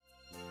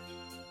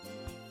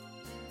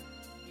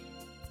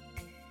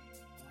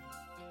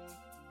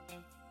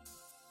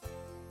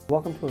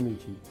Welcome to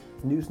Amici,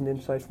 news and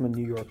insights from the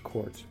New York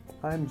courts.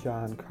 I'm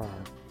John Carr.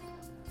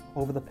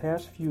 Over the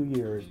past few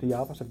years, the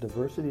Office of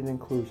Diversity and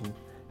Inclusion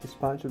has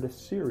sponsored a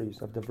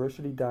series of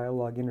diversity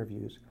dialogue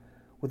interviews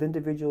with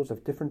individuals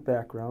of different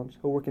backgrounds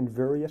who work in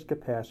various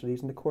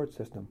capacities in the court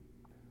system.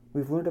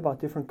 We've learned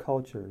about different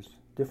cultures,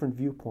 different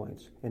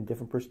viewpoints, and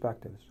different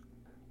perspectives.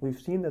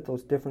 We've seen that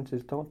those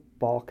differences don't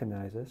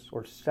balkanize us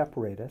or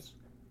separate us.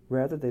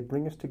 Rather, they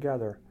bring us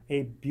together,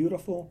 a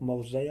beautiful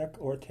mosaic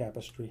or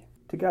tapestry.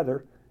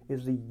 Together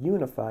is the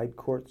unified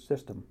court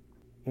system.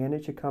 And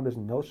it should come as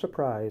no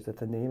surprise that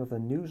the name of the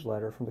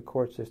newsletter from the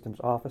court system's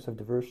Office of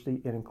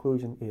Diversity and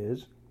Inclusion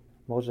is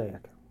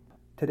Mosaic.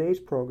 Today's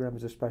program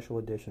is a special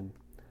edition,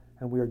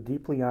 and we are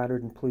deeply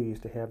honored and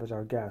pleased to have as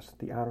our guest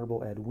the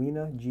Honorable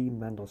Edwina G.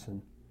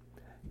 Mendelson,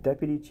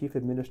 Deputy Chief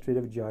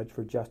Administrative Judge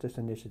for Justice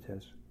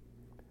Initiatives.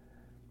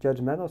 Judge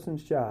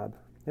Mendelson's job,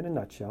 in a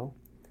nutshell,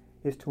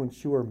 is to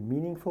ensure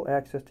meaningful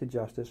access to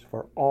justice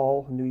for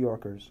all New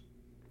Yorkers.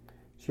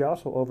 She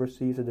also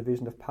oversees the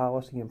Division of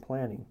Policy and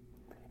Planning,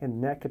 and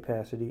in that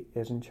capacity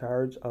is in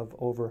charge of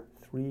over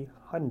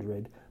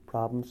 300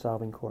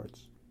 problem-solving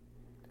courts.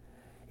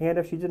 And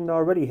if she didn't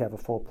already have a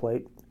full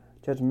plate,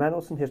 Judge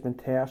Mendelson has been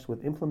tasked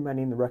with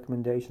implementing the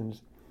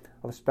recommendations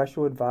of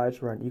Special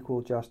Advisor on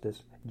Equal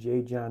Justice,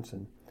 Jay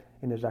Johnson,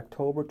 in his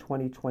October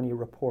 2020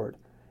 report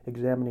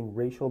examining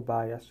racial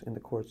bias in the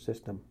court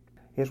system.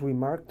 As we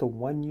mark the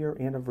one-year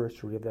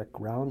anniversary of that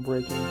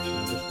groundbreaking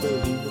and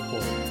disturbing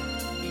report,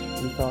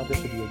 we thought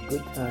this would be a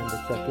good time to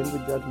check in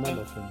with Judge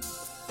Mendelson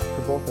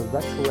for both a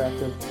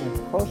retroactive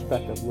and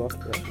prospective look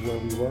at where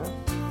we were,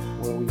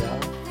 where we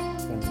are,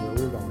 and where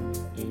we're going.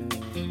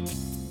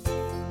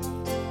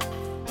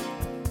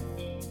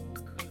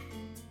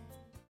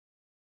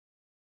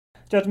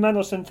 Judge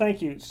Mendelson,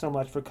 thank you so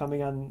much for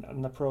coming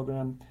on the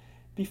program.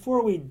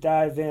 Before we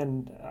dive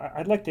in,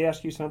 I'd like to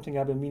ask you something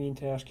I've been meaning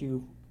to ask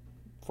you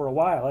for a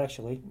while,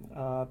 actually.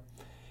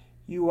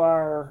 You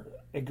are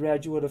a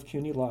graduate of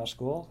CUNY Law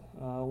School,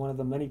 one of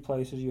the many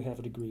places you have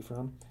a degree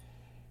from.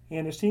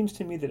 And it seems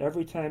to me that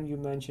every time you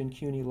mention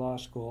CUNY Law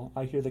School,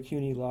 I hear the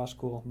CUNY Law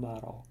School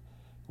motto,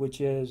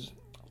 which is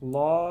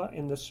law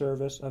in the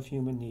service of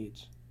human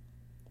needs.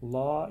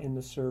 Law in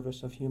the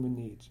service of human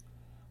needs.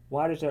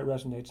 Why does that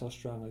resonate so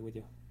strongly with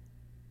you?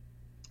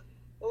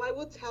 Well, I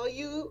will tell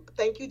you,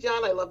 thank you,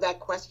 John. I love that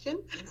question.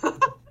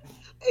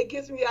 It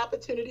gives me the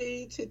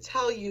opportunity to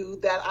tell you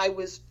that I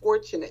was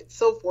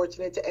so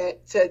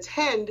fortunate to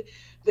attend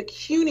the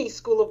CUNY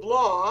School of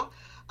Law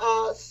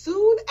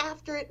soon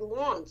after it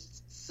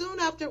launched, soon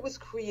after it was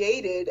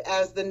created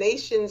as the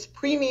nation's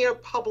premier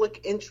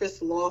public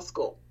interest law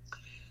school.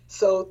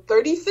 So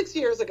 36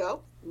 years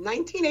ago,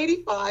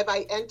 1985,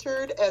 I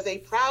entered as a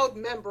proud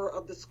member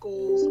of the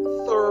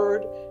school's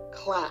third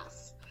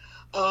class.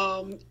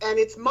 And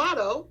its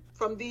motto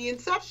from the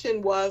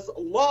inception was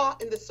law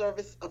in the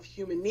service of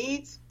human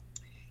needs.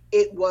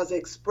 It was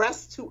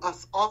expressed to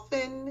us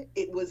often.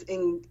 It was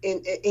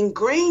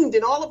ingrained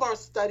in all of our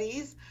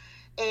studies.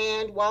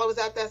 And while I was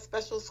at that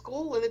special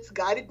school, and it's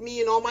guided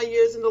me in all my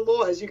years in the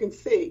law, as you can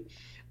see,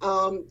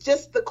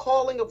 just the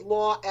calling of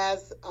law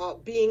as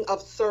being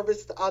of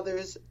service to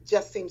others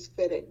just seems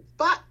fitting.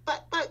 But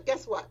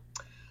guess what?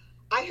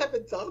 I have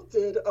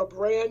adopted a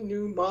brand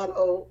new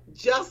motto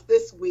just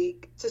this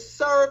week to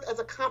serve as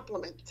a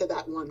complement to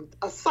that one,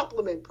 a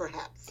supplement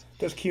perhaps.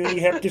 Does CUNY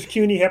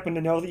happen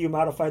to know that you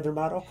modified their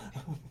motto?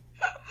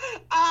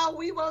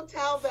 We won't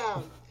tell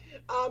them.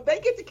 They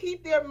get to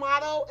keep their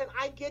motto, and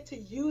I get to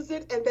use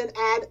it and then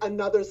add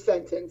another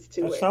sentence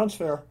to it. That sounds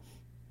fair.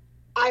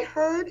 I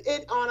heard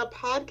it on a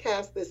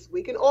podcast this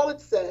week, and all it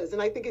says,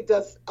 and I think it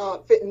does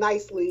fit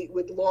nicely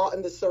with law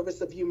in the service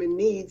of human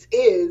needs,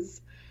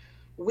 is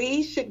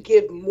we should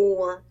give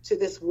more to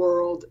this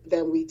world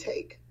than we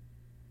take.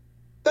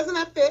 Doesn't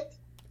that fit?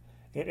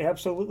 It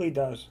absolutely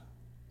does.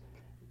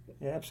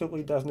 It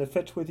absolutely does, and it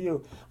fits with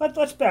you.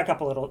 Let's back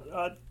up a little.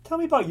 Tell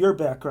me about your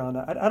background.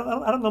 I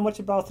don't know much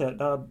about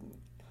that.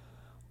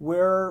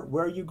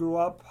 Where you grew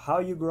up, how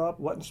you grew up,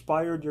 what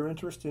inspired your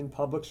interest in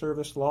public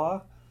service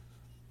law?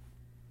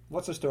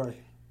 What's the story?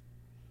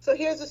 So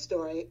here's the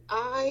story.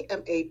 I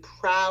am a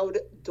proud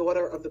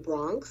daughter of the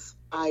Bronx.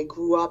 I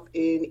grew up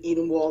in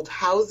Edenwald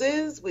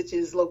Houses, which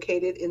is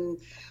located in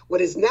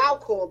what is now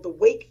called the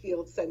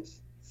Wakefield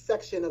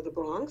section of the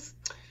Bronx.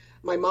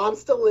 My mom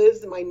still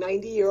lives, and my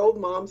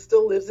 90-year-old mom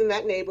still lives in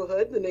that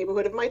neighborhood, the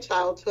neighborhood of my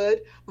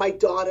childhood. My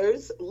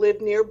daughters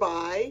live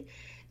nearby,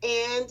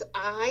 and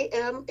I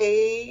am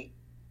a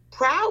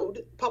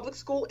proud public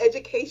school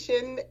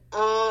educated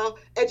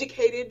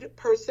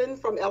person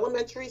from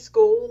elementary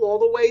school all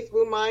the way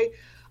through my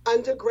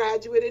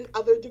undergraduate and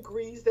other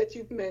degrees that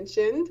you've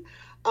mentioned.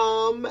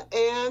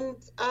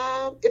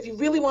 If you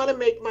really want to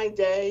make my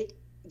day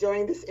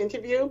during this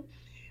interview,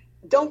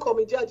 don't call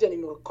me judge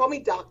anymore. Call me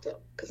doctor,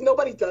 because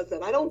nobody does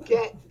that. I don't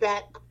get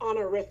that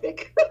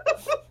honorific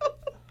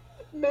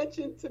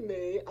mentioned to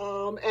me.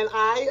 And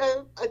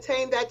I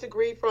attained that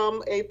degree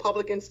from a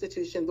public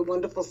institution, the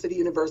wonderful City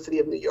University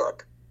of New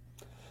York.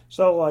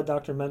 So,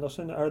 Dr.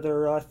 Mendelson, are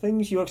there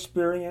things you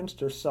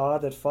experienced or saw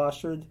that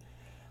fostered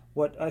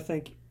what I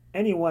think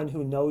anyone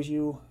who knows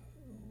you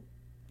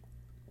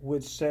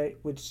would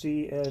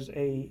see as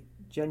a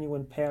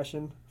genuine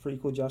passion for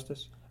equal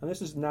justice? And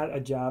this is not a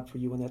job for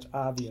you, and that's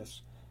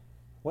obvious.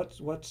 Where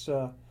does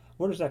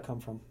that come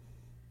from?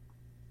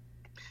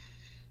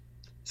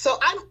 So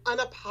I'm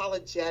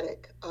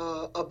unapologetic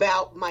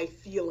about my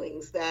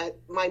feelings that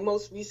my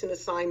most recent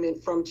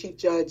assignment from Chief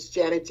Judge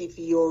Janet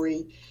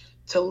DiFiore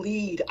to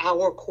lead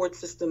our court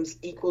system's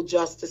Equal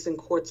Justice in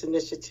Courts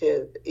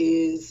initiative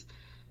is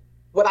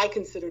what I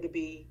consider to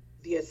be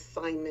the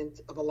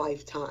assignment of a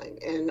lifetime.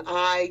 And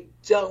I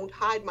don't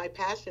hide my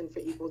passion for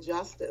equal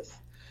justice.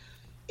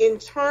 In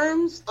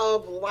terms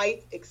of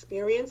life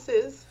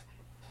experiences,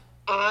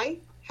 I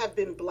have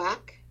been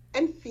Black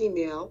and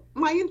female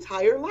my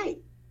entire life.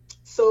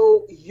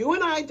 So you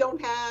and I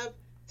don't have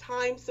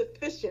time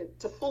sufficient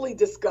to fully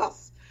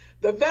discuss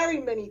the very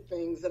many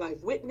things that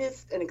I've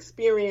witnessed and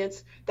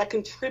experienced that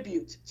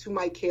contribute to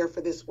my care for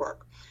this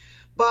work.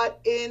 But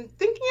in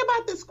thinking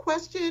about this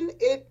question,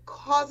 it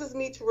causes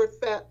me to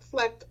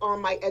reflect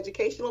on my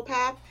educational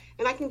path.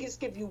 And I can just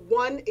give you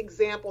one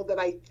example that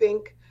I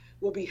think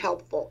will be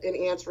helpful in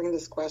answering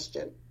this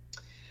question.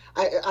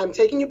 I'm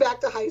taking you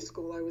back to high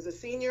school. I was a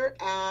senior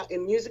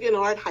in Music and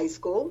Art High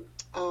School,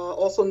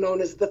 also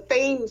known as the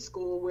Fame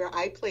School, where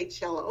I played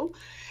cello.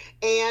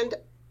 And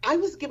I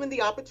was given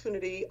the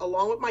opportunity,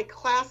 along with my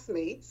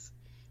classmates,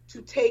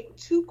 to take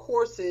 2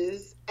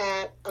 courses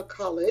at a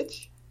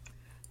college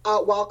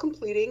while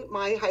completing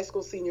my high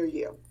school senior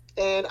year.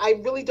 And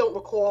I really don't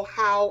recall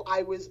how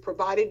I was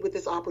provided with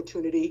this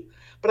opportunity,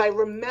 but I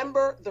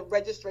remember the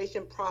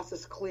registration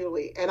process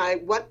clearly.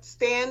 And what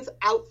stands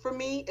out for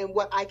me and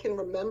what I can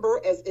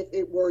remember as if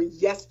it were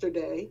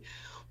yesterday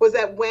was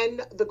that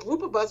when the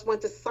group of us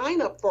went to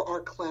sign up for our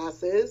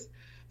classes,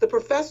 the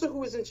professor who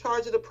was in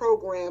charge of the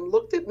program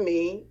looked at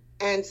me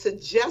and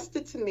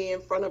suggested to me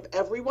in front of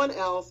everyone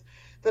else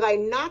that I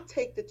not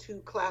take the 2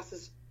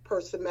 classes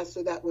per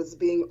semester that was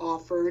being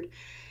offered.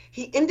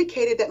 He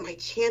indicated that my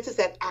chances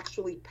at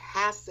actually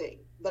passing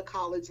the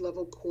college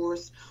level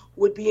course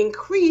would be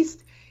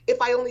increased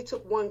if I only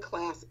took 1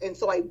 class, and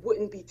so I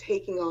wouldn't be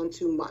taking on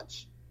too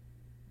much.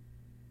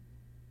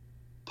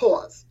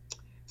 Pause.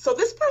 So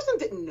this person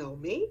didn't know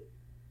me.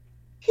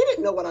 He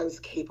didn't know what I was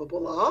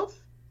capable of.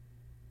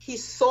 He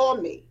saw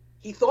me.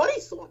 He thought he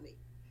saw me.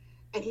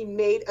 And he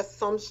made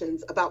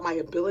assumptions about my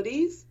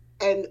abilities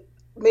and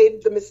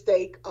made the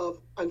mistake of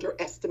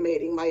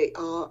underestimating my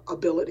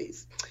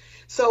abilities.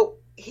 So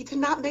he did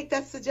not make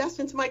that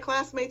suggestion to my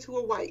classmates who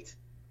were white,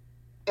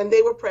 and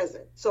they were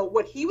present. So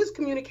what he was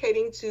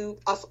communicating to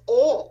us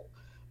all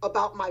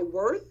about my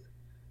worth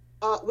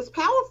was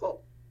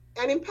powerful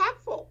and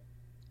impactful.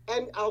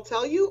 And I'll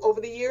tell you,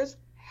 over the years,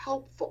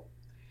 helpful.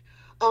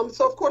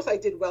 So of course I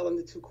did well in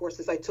the 2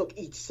 courses I took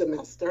each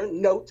semester.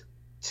 Note,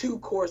 2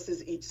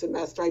 courses each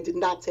semester. I did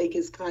not take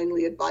his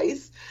kindly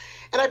advice.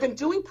 And I've been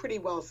doing pretty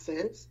well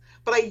since,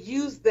 but I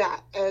use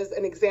that as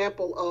an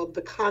example of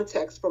the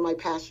context for my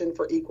passion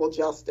for equal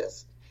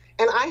justice.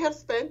 And I have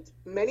spent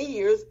many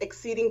years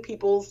exceeding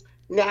people's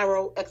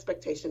narrow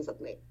expectations of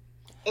me.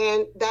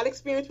 And that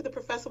experience with the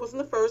professor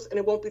wasn't the first, and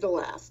it won't be the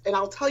last. And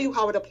I'll tell you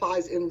how it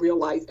applies in real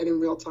life and in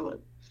real time.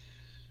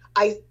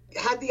 I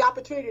had the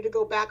opportunity to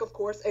go back, of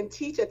course, and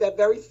teach at that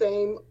very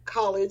same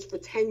college for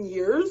 10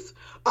 years.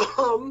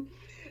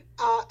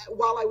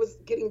 While I was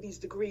getting these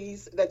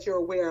degrees that you're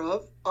aware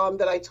of,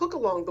 that I took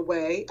along the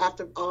way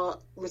after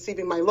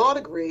receiving my law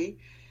degree.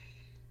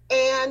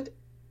 And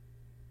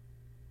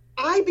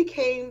I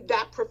became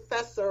that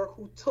professor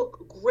who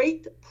took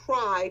great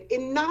pride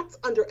in not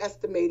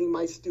underestimating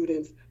my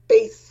students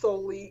based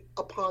solely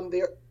upon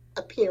their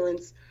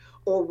appearance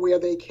or where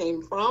they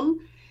came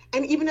from.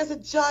 And even as a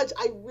judge,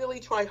 I really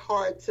tried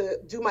hard to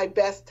do my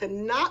best to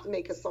not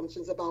make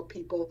assumptions about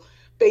people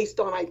based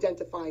on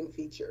identifying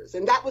features.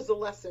 And that was the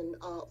lesson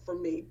for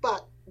me.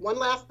 But one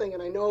last thing,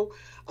 and I know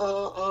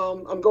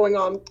I'm going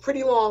on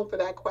pretty long for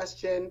that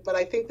question, but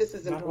I think this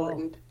is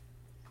important.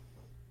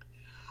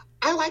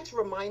 I like to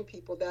remind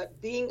people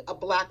that being a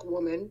Black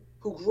woman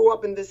who grew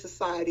up in this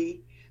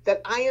society, that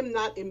I am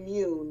not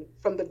immune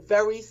from the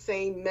very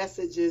same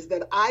messages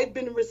that I've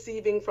been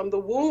receiving from the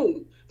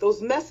womb,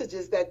 those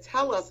messages that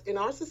tell us in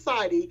our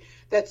society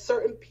that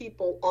certain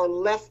people are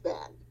less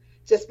than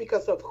just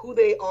because of who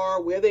they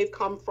are, where they've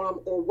come from,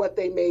 or what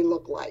they may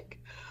look like.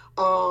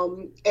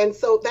 And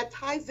so that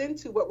ties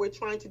into what we're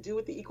trying to do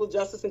with the Equal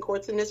Justice in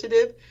Courts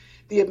initiative.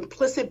 The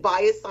implicit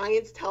bias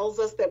science tells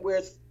us that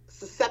we're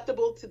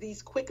susceptible to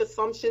these quick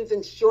assumptions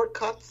and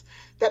shortcuts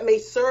that may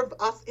serve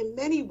us in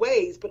many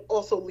ways, but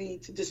also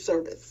lead to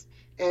disservice.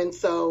 And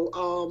so,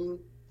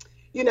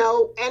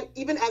 and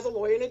even as a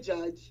lawyer and a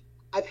judge,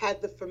 I've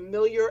had the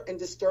familiar and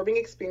disturbing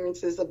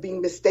experiences of being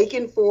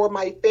mistaken for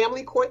my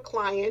family court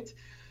client.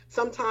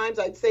 Sometimes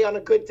I'd say on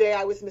a good day,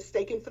 I was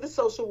mistaken for the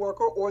social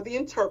worker or the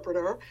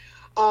interpreter.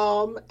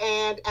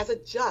 And as a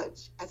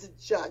judge,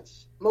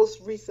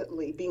 most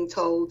recently being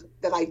told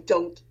that I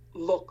don't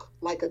look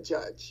like a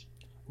judge.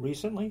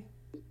 Recently?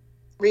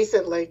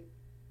 recently.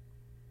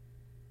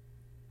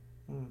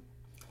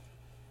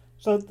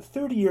 So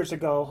 30 years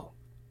ago,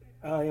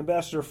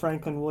 Ambassador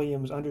Franklin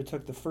Williams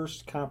undertook the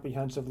first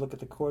comprehensive look at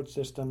the court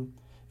system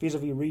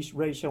vis-a-vis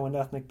racial and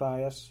ethnic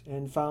bias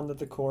and found that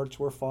the courts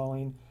were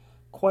falling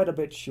quite a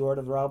bit short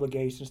of their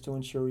obligations to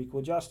ensure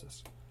equal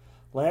justice.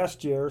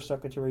 Last year,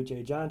 Secretary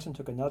Jeh Johnson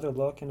took another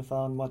look and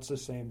found much the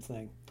same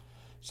thing.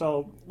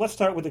 So let's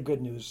start with the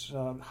good news.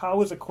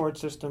 How is the court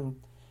system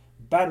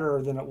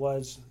better than it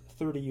was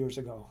 30 years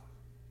ago?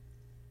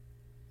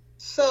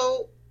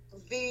 So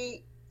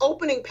the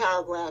opening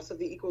paragraphs of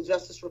the Equal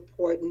Justice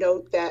Report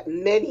note that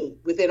many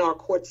within our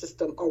court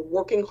system are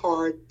working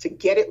hard to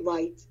get it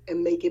right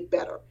and make it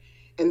better.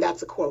 And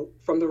that's a quote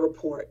from the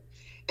report.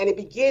 And it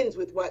begins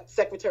with what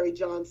Secretary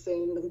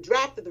Johnson, who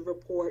drafted the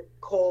report,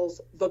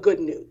 calls the good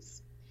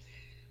news.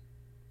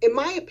 In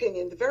my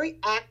opinion, the very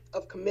act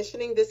of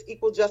commissioning this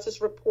Equal Justice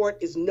Report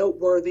is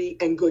noteworthy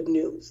and good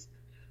news.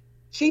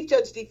 Chief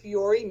Judge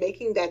DeFiore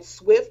making that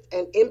swift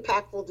and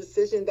impactful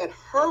decision that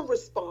her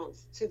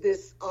response to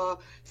this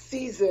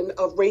season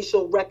of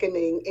racial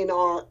reckoning in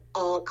our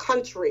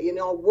country, in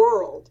our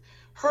world,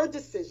 her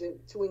decision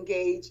to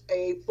engage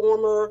a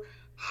former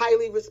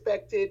highly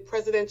respected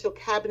presidential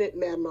cabinet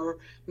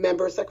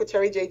member,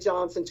 Secretary Jeh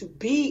Johnson, to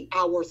be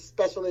our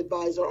special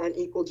advisor on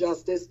equal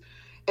justice,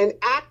 an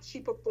act she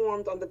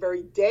performed on the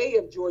very day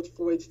of George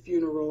Floyd's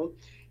funeral,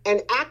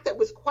 an act that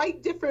was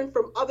quite different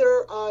from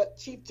other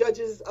chief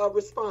judges'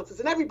 responses.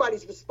 And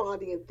everybody's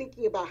responding and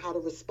thinking about how to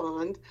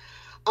respond.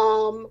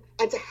 And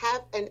to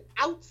have an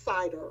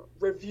outsider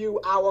review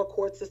our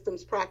court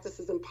system's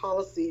practices and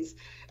policies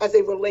as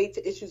they relate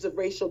to issues of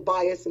racial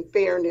bias and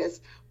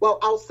fairness. Well,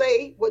 I'll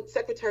say what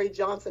Secretary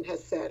Johnson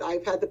has said.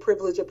 I've had the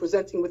privilege of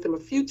presenting with him a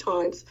few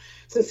times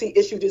since he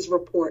issued his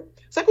report.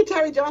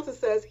 Secretary Johnson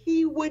says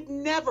he would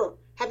never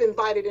have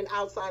invited an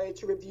outsider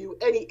to review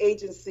any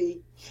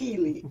agency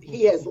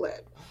he has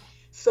led.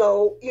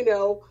 So,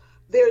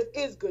 there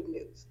is good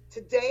news.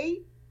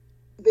 Today,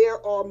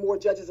 there are more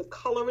judges of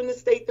color in the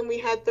state than we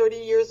had 30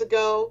 years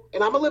ago.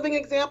 And I'm a living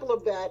example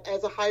of that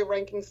as a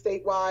high-ranking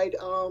statewide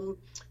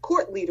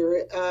court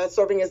leader,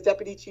 serving as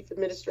Deputy Chief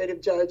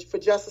Administrative Judge for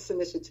Justice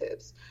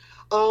Initiatives.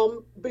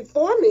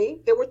 Before me,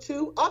 there were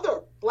two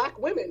other Black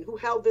women who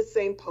held this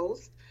same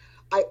post.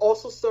 I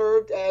also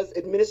served as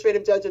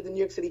administrative judge of the New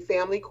York City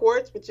Family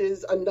Courts, which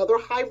is another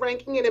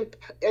high-ranking and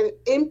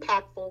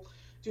impactful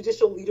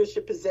judicial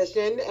leadership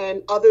position,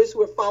 and others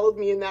who have followed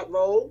me in that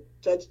role.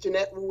 Judge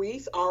Jeanette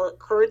Ruiz, our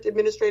current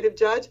administrative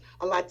judge,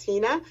 a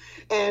Latina,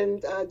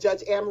 and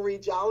Judge Anne-Marie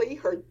Jolly,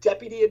 her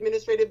deputy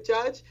administrative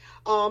judge,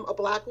 a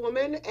Black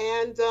woman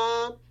and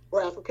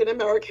or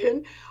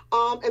African-American.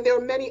 And there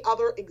are many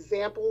other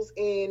examples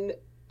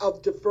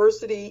of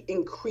diversity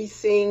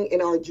increasing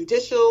in our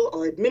judicial,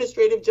 our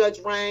administrative judge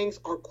ranks,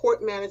 our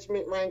court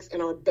management ranks,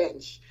 and our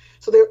bench.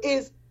 So there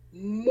is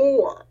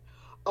more.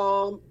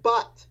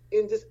 But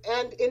in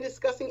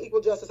discussing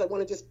equal justice, I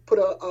want to just put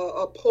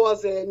a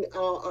pause in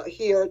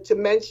here to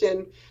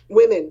mention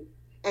women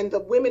and the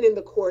Women in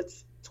the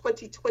Courts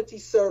 2020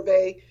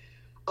 survey,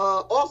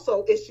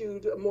 also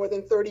issued more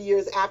than 30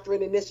 years after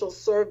an initial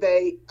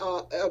survey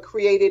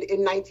created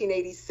in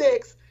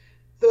 1986.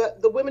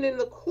 The Women in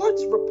the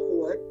Courts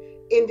report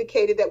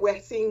indicated that we're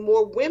seeing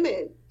more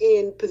women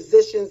in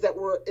positions that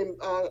were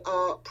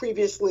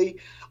previously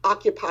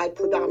occupied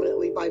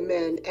predominantly by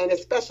men, and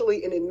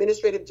especially in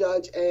administrative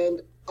judge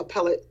and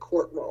appellate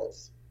court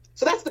roles.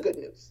 So that's the good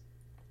news.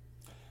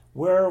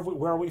 Where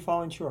are we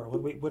falling short?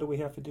 What do we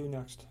have to do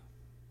next?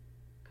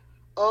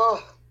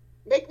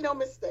 Make no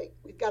mistake,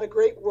 we've got a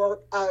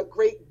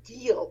great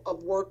deal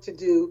of work to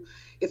do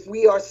if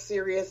we are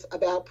serious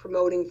about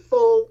promoting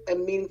full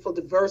and meaningful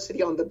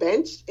diversity on the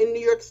bench in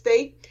New York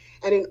State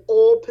and in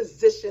all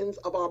positions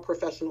of our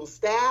professional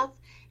staff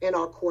and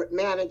our court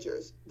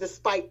managers,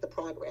 despite the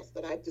progress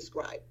that I've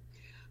described.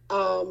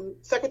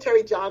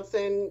 Secretary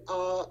Johnson,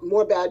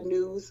 more bad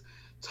news,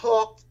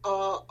 talked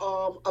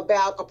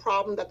about a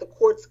problem that the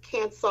courts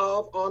can't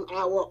solve on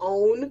our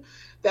own,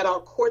 that our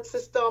court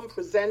system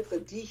presents a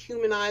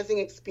dehumanizing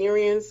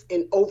experience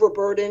in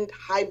overburdened,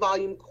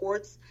 high-volume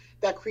courts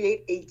that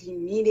create a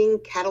demeaning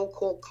cattle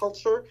call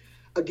culture.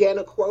 Again,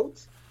 a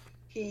quote.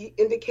 He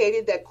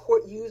indicated that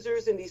court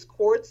users in these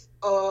courts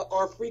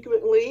are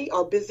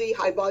busy,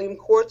 high-volume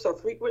courts are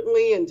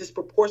frequently and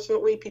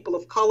disproportionately people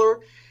of color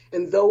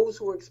and those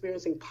who are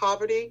experiencing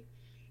poverty.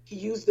 He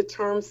used the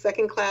term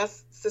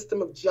second-class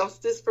system of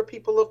justice for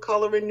people of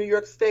color in New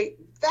York State.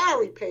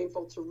 Very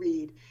painful to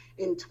read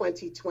in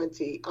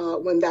 2020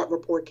 when that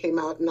report came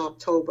out in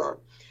October.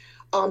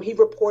 He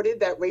reported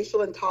that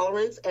racial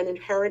intolerance and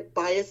inherent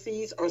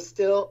biases are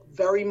still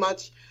very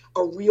much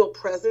a real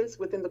presence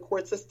within the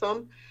court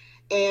system.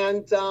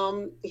 And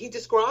he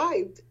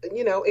described,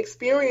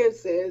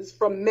 experiences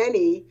from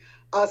many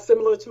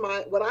similar to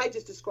what I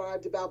just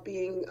described about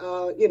being,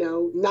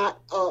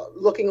 not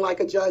looking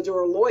like a judge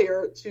or a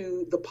lawyer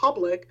to the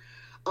public,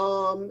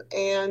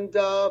 and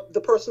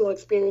the personal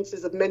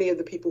experiences of many of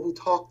the people who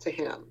talked to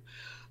him.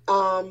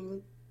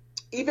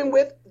 even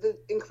with the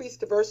increased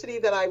diversity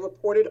that I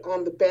reported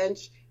on the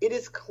bench, it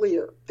is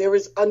clear there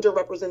is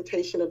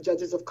underrepresentation of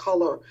judges of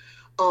color,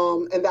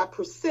 and that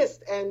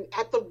persists. And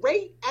at a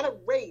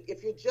rate,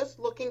 if you're just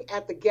looking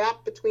at the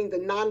gap between the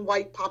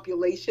non-white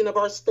population of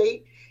our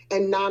state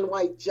and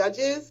non-white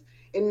judges,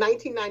 in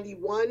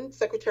 1991,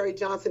 Secretary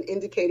Johnson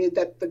indicated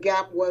that the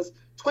gap was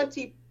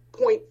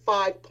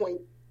 20.5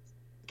 point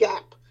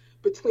gap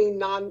between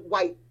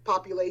non-white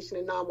population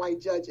and non-white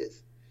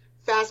judges.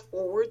 Fast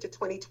forward to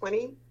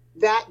 2020,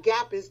 that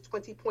gap is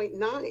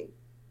 20.9.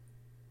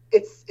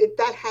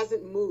 That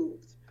hasn't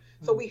moved.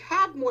 So we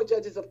have more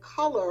judges of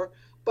color,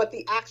 but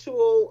the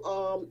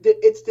actual,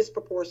 it's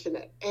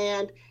disproportionate.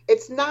 And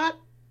it's not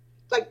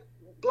like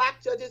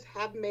Black judges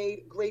have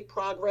made great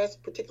progress,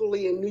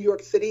 particularly in New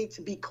York City,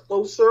 to be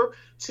closer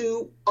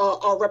to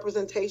our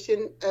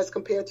representation as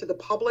compared to the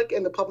public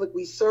and the public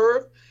we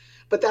serve.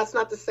 But that's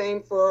not the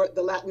same for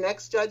the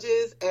Latinx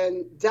judges,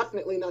 and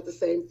definitely not the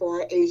same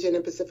for our Asian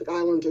and Pacific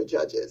Islander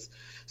judges.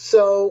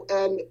 So,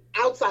 and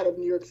outside of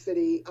New York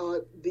City,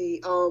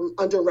 the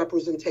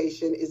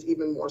underrepresentation is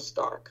even more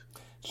stark.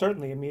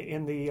 Certainly. I mean,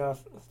 in the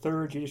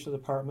 3rd Judicial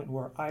Department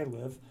where I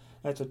live,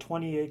 that's a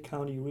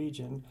 28-county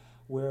region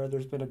where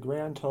there's been a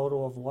grand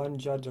total of 1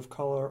 judge of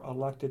color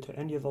elected to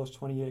any of those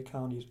 28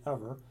 counties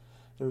ever.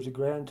 There's a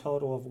grand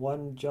total of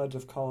 1 judge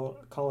of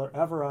color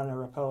ever on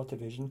our appellate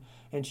division,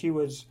 and she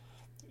was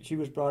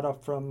brought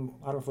up from,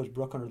 I don't know if it was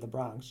Brooklyn or the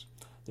Bronx.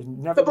 The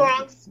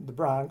Bronx. The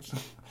Bronx.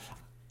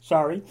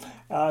 Sorry.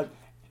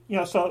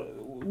 So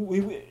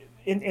we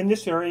in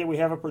this area we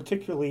have a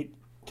particularly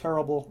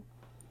terrible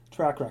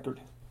track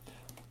record.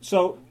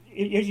 So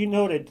as you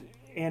noted,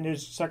 and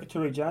as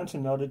Secretary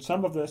Johnson noted,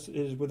 some of this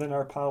is within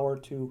our power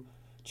to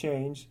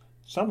change.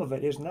 Some of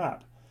it is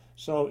not.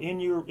 So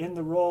in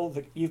the role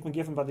that you've been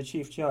given by the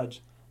Chief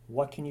Judge,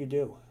 what can you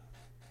do?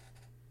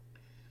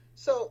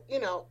 So,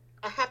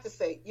 I have to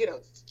say,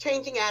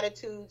 changing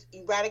attitudes,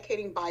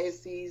 eradicating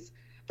biases,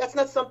 that's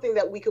not something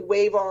that we could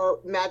wave our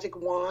magic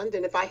wand.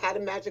 And if I had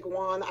a magic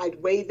wand,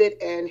 I'd wave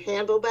it and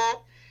handle that.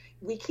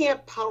 We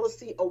can't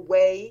policy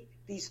away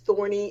these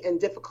thorny and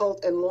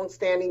difficult and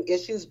longstanding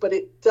issues, but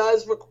it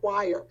does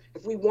require,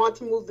 if we want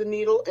to move the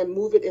needle and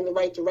move it in the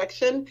right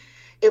direction,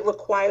 it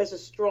requires a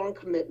strong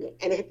commitment,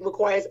 and it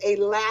requires a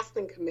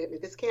lasting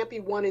commitment. This can't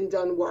be one and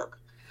done work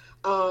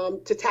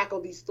to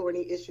tackle these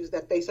thorny issues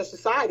that face our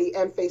society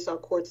and face our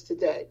courts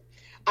today.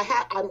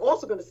 I'm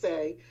also going to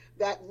say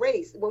that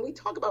race, when we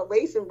talk about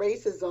race and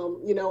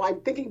racism, I'm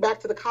thinking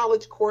back to the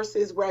college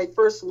courses where I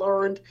first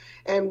learned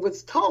and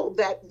was told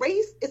that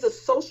race is a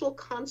social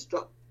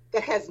construct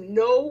that has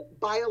no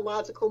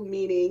biological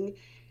meaning,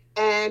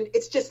 and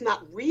it's just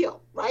not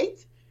real, right?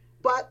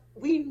 But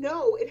we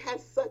know it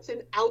has such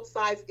an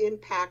outsized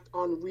impact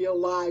on real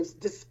lives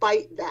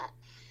despite that.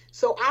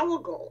 So our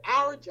goal,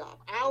 our job,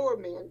 our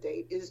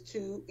mandate is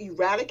to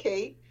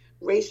eradicate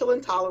racial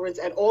intolerance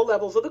at all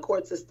levels of the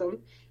court system.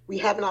 We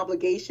have an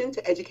obligation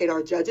to educate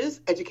our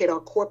judges, educate our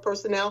court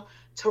personnel,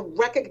 to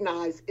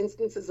recognize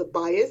instances of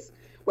bias,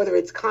 whether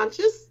it's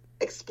conscious,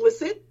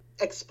 explicit,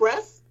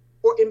 express,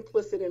 or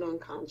implicit and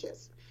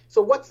unconscious.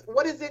 So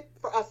what is it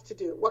for us to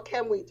do? What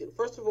can we do?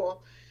 First of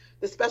all,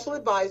 the special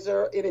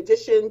advisor, in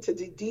addition to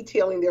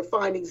detailing their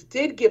findings,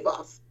 did give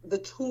us the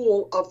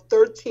tool of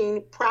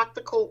 13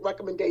 practical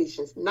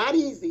recommendations, not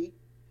easy,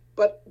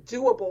 but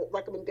doable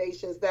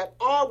recommendations that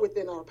are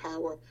within our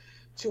power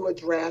to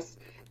address.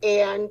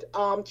 And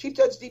Chief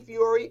Judge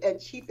DiFiore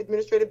and Chief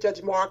Administrative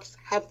Judge Marks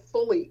have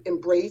fully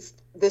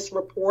embraced this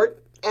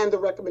report and the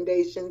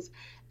recommendations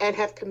and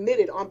have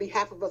committed on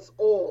behalf of us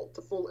all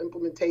to full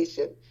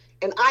implementation.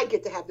 And I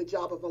get to have the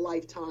job of a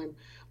lifetime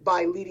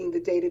by leading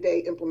the day-to-day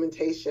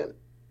implementation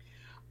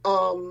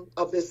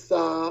of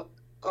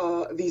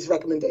these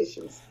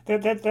recommendations.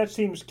 That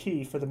seems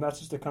key for the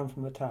message to come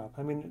from the top.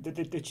 I mean,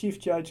 the Chief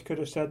Judge could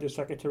have said to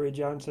Secretary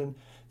Johnson,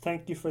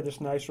 "Thank you for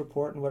this nice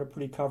report and what a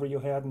pretty cover you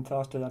had," and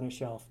tossed it on a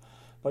shelf.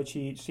 But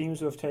she seems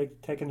to have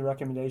taken the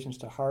recommendations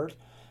to heart,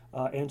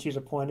 and she's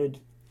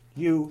appointed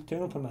you to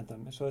implement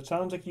them. So it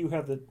sounds like you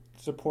have the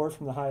support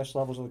from the highest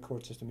levels of the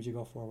court system as you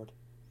go forward.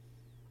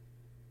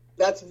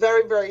 That's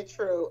very, very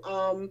true.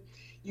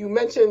 You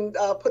mentioned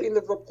putting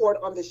the report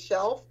on the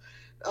shelf.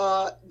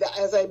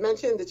 As I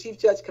mentioned, the Chief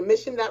Judge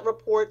commissioned that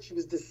report. She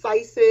was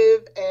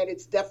decisive, and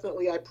it's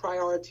definitely a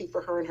priority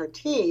for her and her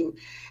team.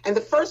 And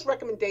the first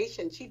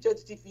recommendation, Chief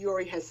Judge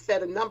DiFiore has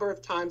said a number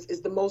of times,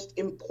 is the most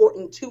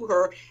important to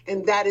her,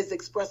 and that is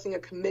expressing a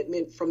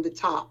commitment from the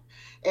top.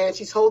 And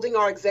she's holding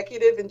our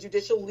executive and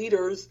judicial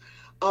leaders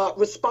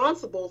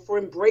responsible for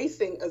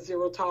embracing a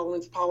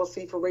zero-tolerance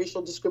policy for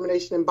racial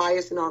discrimination and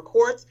bias in our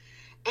courts.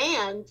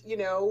 And,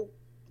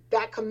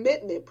 that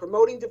commitment,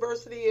 promoting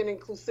diversity and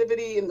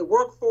inclusivity in the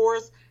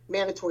workforce,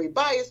 mandatory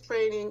bias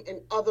training,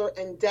 and other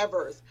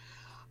endeavors.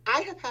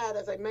 I have had,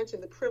 as I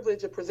mentioned, the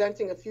privilege of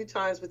presenting a few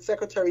times with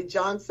Secretary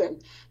Johnson,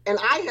 and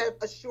I have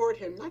assured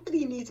him, not that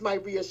he needs my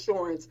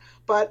reassurance,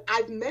 but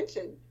I've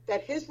mentioned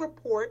that his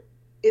report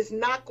is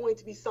not going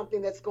to be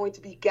something that's going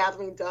to be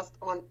gathering dust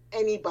on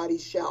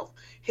anybody's shelf.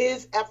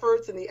 His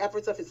efforts and the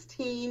efforts of his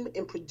team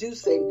in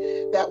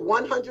producing that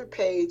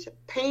 100-page,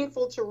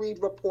 painful to read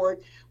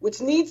report, which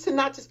needs to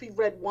not just be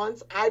read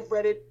once. I've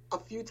read it a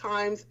few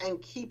times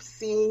and keep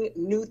seeing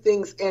new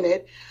things in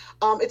it.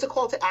 It's a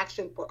call to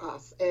action for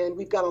us, and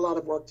we've got a lot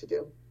of work to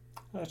do.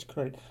 That's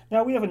great.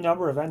 Now, we have a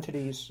number of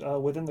entities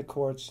within the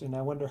courts, and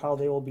I wonder how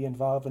they will be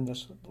involved in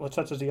this,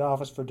 such as the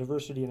Office for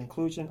Diversity and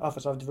Inclusion,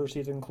 Office of Diversity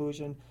and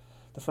Inclusion,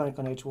 the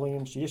Franklin H.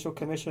 Williams Judicial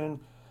Commission,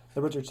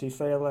 the Richard C.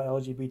 Fala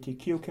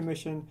LGBTQ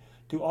Commission.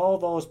 Do all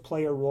those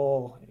play a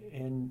role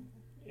in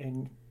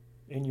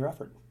your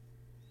effort?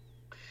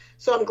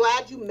 So I'm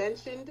glad you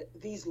mentioned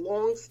these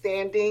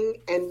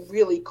long-standing and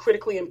really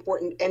critically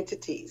important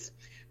entities.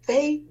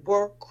 They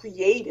were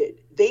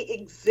created. They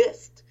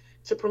exist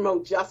to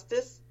promote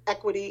justice,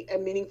 equity,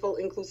 and meaningful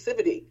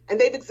inclusivity. And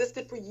they've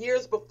existed for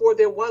years before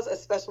there was a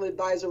special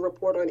advisor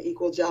report on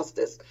equal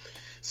justice.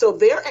 So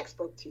their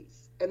expertise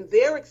and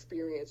their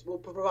experience will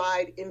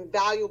provide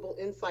invaluable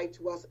insight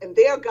to us, and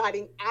they are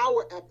guiding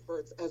our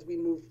efforts as we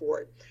move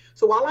forward.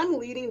 So while I'm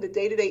leading the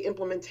day-to-day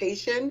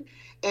implementation,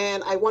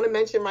 and I want to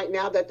mention right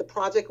now that the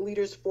project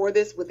leaders for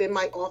this within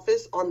my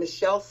office are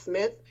Michelle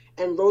Smith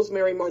and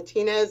Rosemary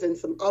Martinez and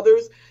some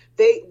others.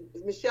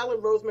 Michelle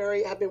and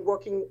Rosemary have been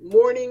working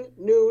morning,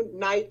 noon,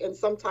 night, and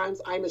sometimes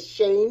I'm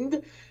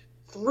ashamed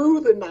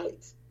through the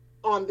night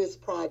on this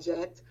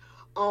project.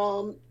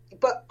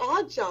 But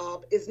our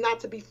job is not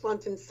to be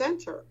front and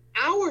center.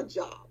 Our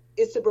job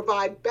is to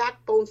provide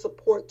backbone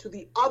support to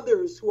the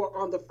others who are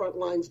on the front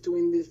lines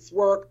doing this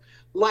work,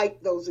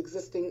 like those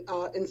existing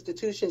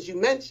institutions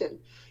you mentioned.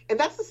 And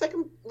that's the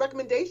second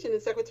recommendation in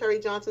Secretary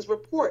Johnson's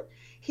report.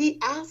 He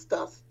asked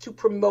us to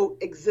promote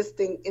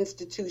existing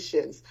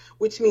institutions,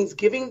 which means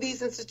giving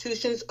these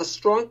institutions a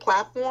strong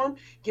platform,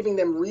 giving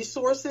them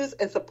resources,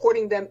 and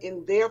supporting them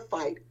in their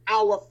fight,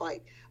 our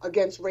fight,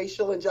 against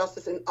racial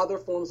injustice and other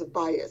forms of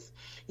bias.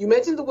 You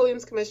mentioned the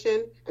Williams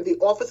Commission and the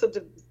Office of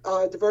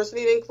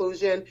Diversity and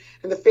Inclusion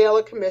and the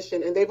Fala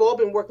Commission, and they've all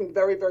been working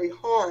very, very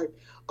hard,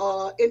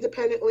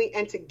 independently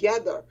and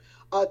together,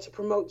 to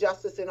promote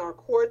justice in our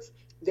courts.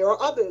 There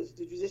are others,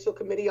 the Judicial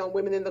Committee on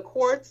Women in the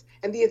Courts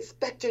and the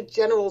Inspector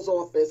General's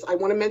Office. I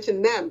want to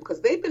mention them because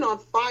they've been on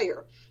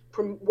fire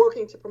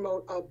working to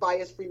promote a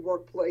bias-free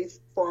workplace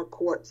for our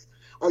courts.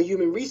 Our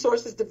Human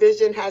Resources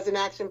Division has an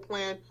action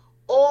plan.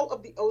 All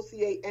of the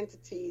OCA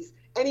entities,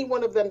 any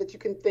one of them that you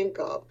can think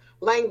of,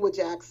 language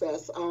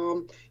access,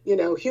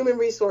 human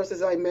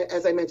resources,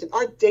 as I mentioned,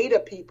 our data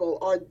people,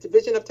 our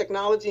Division of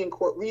Technology and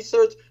Court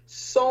Research,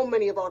 so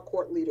many of our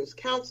court leaders,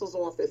 counsel's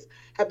office,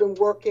 have been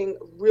working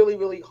really,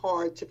 really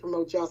hard to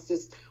promote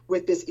justice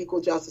with this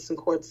Equal Justice in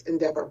Courts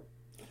endeavor.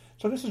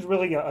 So this is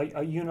really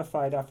a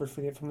unified effort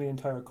from the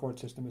entire court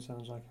system, it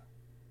sounds like.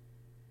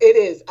 It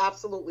is,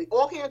 absolutely.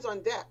 All hands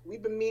on deck.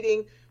 We've been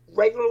meeting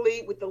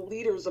regularly with the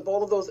leaders of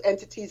all of those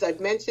entities I've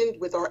mentioned,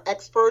 with our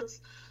experts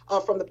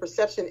from the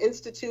Perception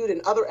Institute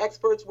and other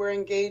experts we're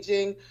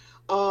engaging.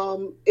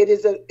 It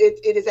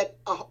is at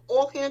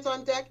all hands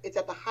on deck. It's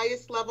at the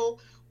highest level.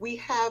 We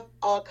have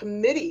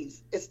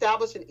committees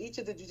established in each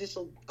of the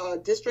judicial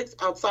districts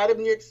outside of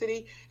New York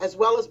City, as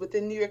well as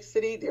within New York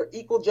City. There are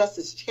equal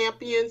justice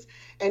champions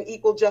and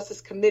equal justice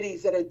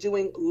committees that are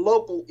doing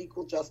local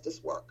equal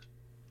justice work.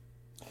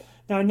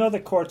 Now, I know the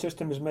court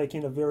system is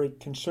making a very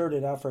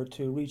concerted effort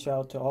to reach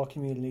out to all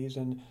communities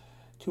and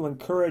to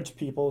encourage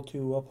people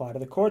to apply to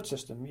the court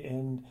system.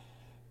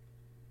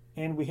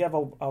 And we have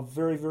a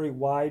very, very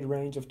wide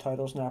range of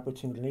titles and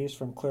opportunities,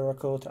 from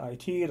clerical to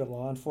IT to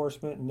law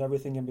enforcement and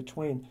everything in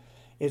between.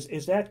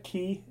 Is that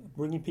key,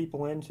 bringing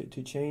people in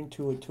to change,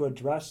 to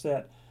address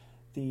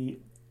the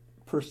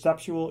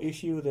perceptual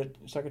issue that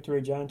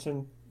Secretary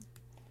Johnson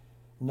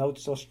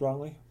notes so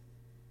strongly?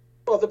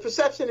 Well, the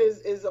perception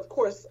is of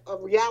course, a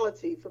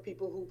reality for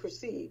people who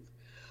perceive.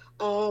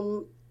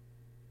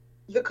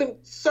 The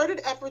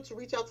concerted effort to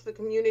reach out to the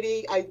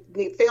community, I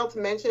failed to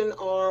mention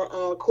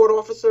our court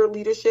officer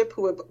leadership,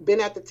 who have been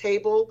at the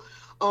table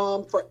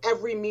for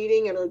every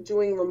meeting and are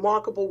doing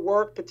remarkable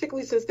work,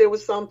 particularly since there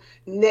was some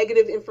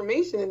negative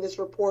information in this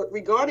report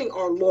regarding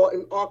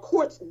our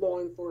court's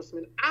law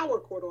enforcement, our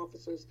court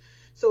officers.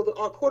 So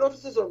our court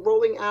officers are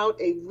rolling out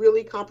a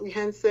really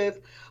comprehensive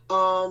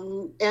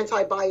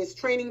anti-bias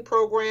training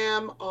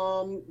program.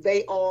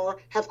 They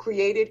have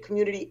created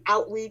community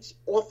outreach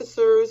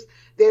officers.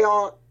 They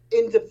are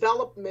in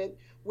development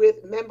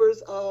with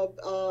members of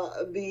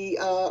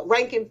the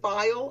rank and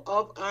file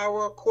of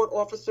our court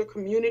officer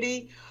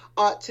community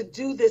to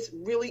do this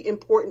really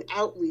important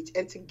outreach.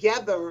 And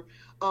together,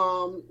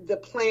 the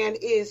plan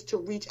is to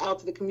reach out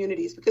to the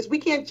communities, because we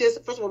can't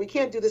first of all, we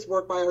can't do this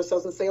work by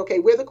ourselves and say, okay,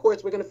 we're the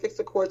courts, we're going to fix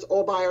the courts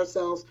all by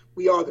ourselves.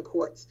 We are the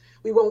courts.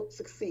 We won't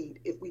succeed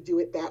if we do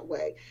it that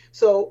way.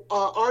 So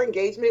our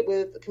engagement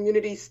with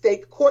community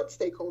court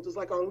stakeholders,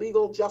 like our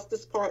legal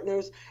justice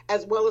partners,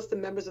 as well as the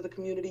members of the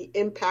community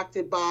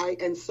impacted by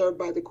and served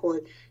by the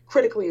court,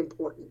 critically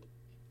important.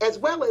 as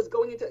well as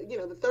going into,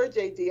 the third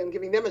JD, I'm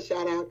giving them a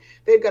shout out.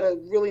 They've got a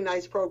really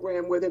nice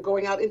program where they're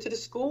going out into the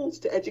schools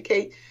to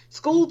educate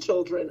school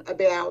children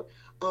about,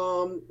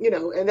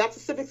 and that's a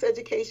civics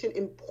education,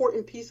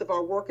 important piece of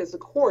our work as the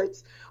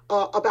courts,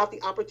 about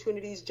the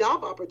opportunities,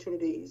 job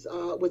opportunities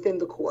within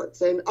the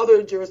courts, and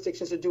other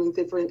jurisdictions are doing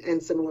different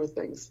and similar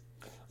things.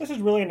 This is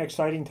really an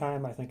exciting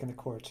time, I think, in the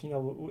courts.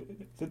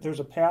 There's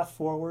a path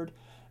forward.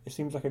 It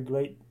seems like a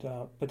great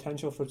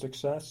potential for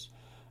success,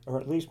 or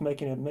at least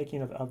making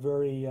a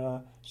very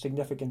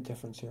significant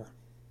difference here.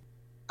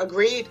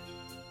 Agreed.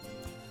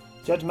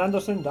 Judge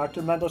Mendelson,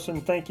 Dr.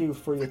 Mendelson, thank you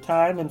for your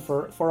time and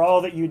for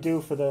all that you do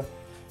for the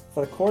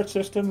court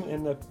system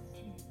and the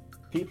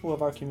people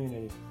of our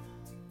community.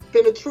 It's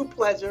been a true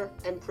pleasure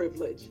and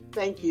privilege.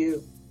 Thank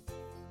you.